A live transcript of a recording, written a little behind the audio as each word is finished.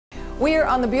We are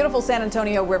on the beautiful San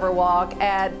Antonio Riverwalk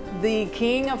at the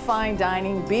king of fine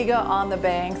dining, Biga on the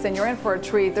Banks, and you're in for a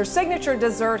treat. Their signature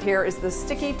dessert here is the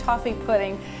sticky toffee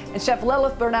pudding, and Chef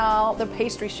Lilith Bernal, the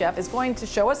pastry chef, is going to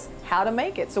show us how to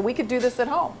make it, so we could do this at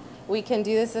home. We can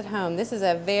do this at home. This is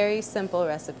a very simple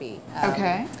recipe.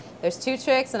 Okay. There's 2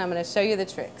 tricks, and I'm going to show you the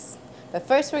tricks. But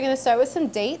first, we're going to start with some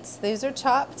dates. These are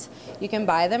chopped. You can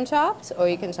buy them chopped, or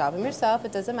you can chop them yourself.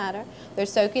 It doesn't matter. They're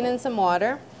soaking in some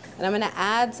water. And I'm going to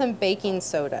add some baking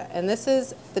soda. And this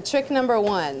is the trick number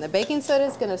 1. The baking soda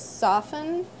is going to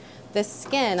soften the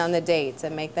skin on the dates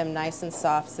and make them nice and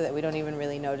soft so that we don't even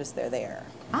really notice they're there.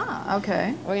 Ah,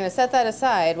 okay. We're going to set that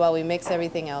aside while we mix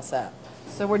everything else up.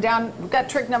 So we've got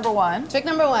trick number 1. Trick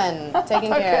number 1,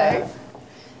 taken care of.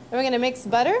 And we're going to mix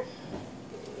butter.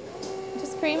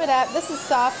 Just cream it up. This is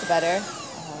soft butter.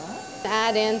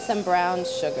 Add in some brown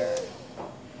sugar.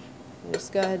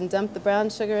 Just go ahead and dump the brown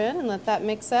sugar in and let that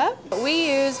mix up.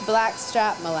 We use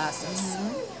blackstrap molasses.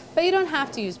 But you don't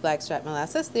have to use blackstrap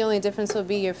molasses. The only difference will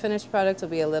be your finished product will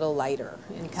be a little lighter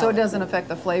in color. So it doesn't affect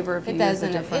the flavor if you use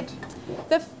a different...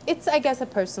 It's, I guess, a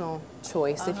personal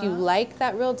choice. If you like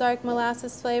that real dark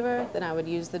molasses flavor, then I would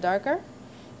use the darker.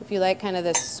 If you like kind of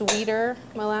the sweeter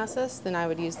molasses, then I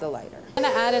would use the lighter. I'm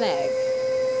gonna add an egg.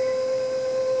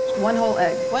 1 whole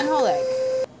egg. 1 whole egg,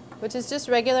 which is just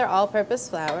regular all-purpose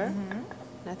flour.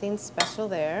 Nothing special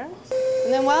there.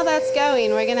 And then while that's going,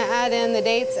 we're gonna add in the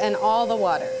dates and all the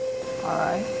water. All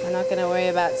right. We're not gonna worry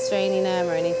about straining them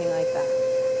or anything like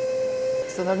that.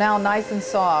 So they're now nice and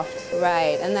soft.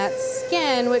 Right, and that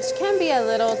skin, which can be a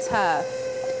little tough,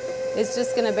 is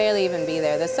just gonna barely even be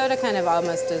there. The soda kind of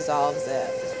almost dissolves it.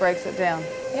 Just breaks it down.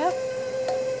 Yep.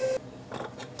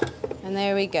 And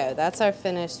there we go. That's our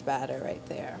finished batter right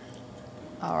there.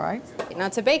 All right. Now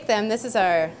to bake them, this is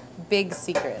our big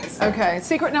secret. Okay,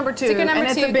 secret number 2. Secret number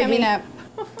and 2 it's a biggie. coming up.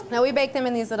 Now we bake them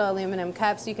in these little aluminum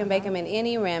cups. You can bake them in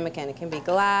any ramekin. It can be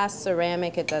glass,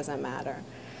 ceramic, it doesn't matter.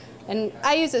 And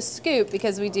I use a scoop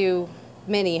because we do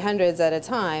many hundreds at a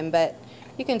time, but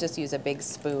you can just use a big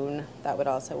spoon. That would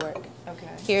also work. Okay.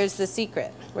 Here's the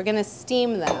secret. We're gonna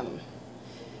steam them.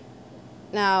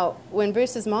 Now, when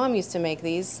Bruce's mom used to make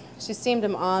these, she steamed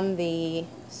them on the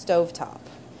stovetop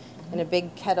in a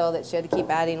big kettle that she had to keep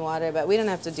adding water, but we don't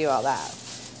have to do all that.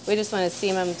 We just want to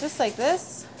steam them just like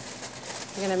this.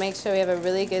 We're going to make sure we have a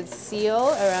really good seal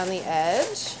around the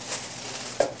edge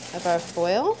of our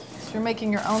foil. So you're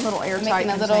making your own little airtight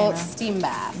container. Making a little steam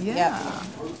bath. Yeah.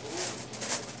 Yep.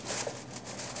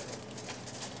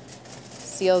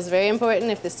 Seal's very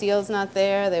important. If the seal's not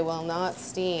there, they will not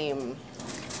steam.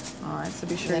 All right, so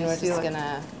be sure and you then we're just going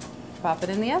to pop it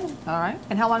in the oven. All right.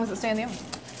 And how long does it stay in the oven?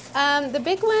 The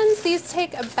big ones, these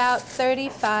take about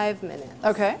 35 minutes.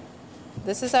 Okay.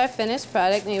 This is our finished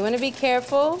product. Now you want to be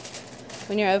careful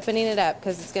when you're opening it up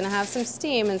because it's going to have some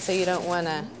steam, and so you don't want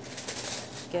to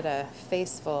get a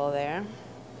face full there.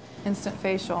 Instant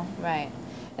facial. Right.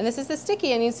 And this is the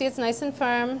sticky, and you see it's nice and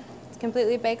firm. It's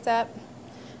completely baked up.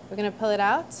 We're going to pull it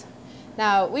out.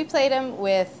 Now we plate them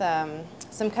with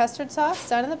some custard sauce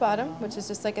down in the bottom, which is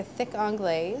just like a thick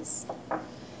anglaise.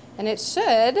 And it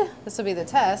should, this will be the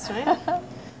test, right?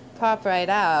 Pop right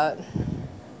out.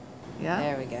 Yeah.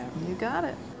 There we go. You got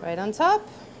it. Right on top.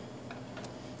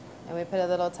 And we put a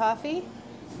little toffee.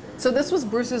 So this was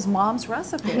Bruce's mom's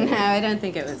recipe. No, I don't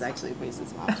think it was actually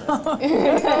Bruce's mom's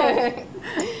recipe.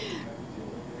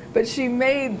 But she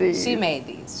made these. She made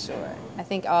these, sure. I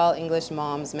think all English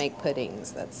moms make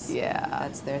puddings. That's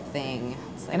their thing.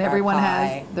 It's like and everyone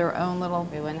has their own little...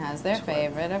 Everyone has their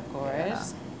favorite, of course. Yeah.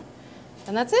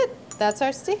 And that's it. That's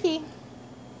our sticky.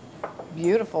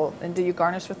 Beautiful. And do you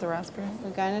garnish with the raspberry?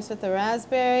 We garnish with the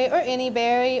raspberry, or any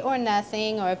berry, or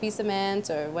nothing, or a piece of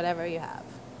mint, or whatever you have.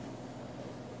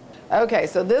 Okay,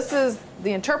 so this is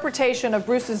the interpretation of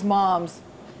Bruce's mom's.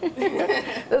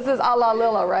 This is a la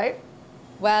Lila, right?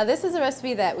 Well, this is a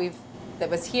recipe that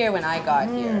was here when I got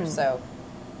here, so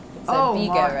it's a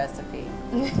Biga recipe.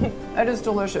 That is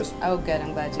delicious. Oh, good.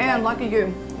 I'm glad you And liked it. lucky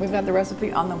you, we've got the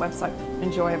recipe on the website.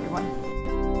 Enjoy, everyone.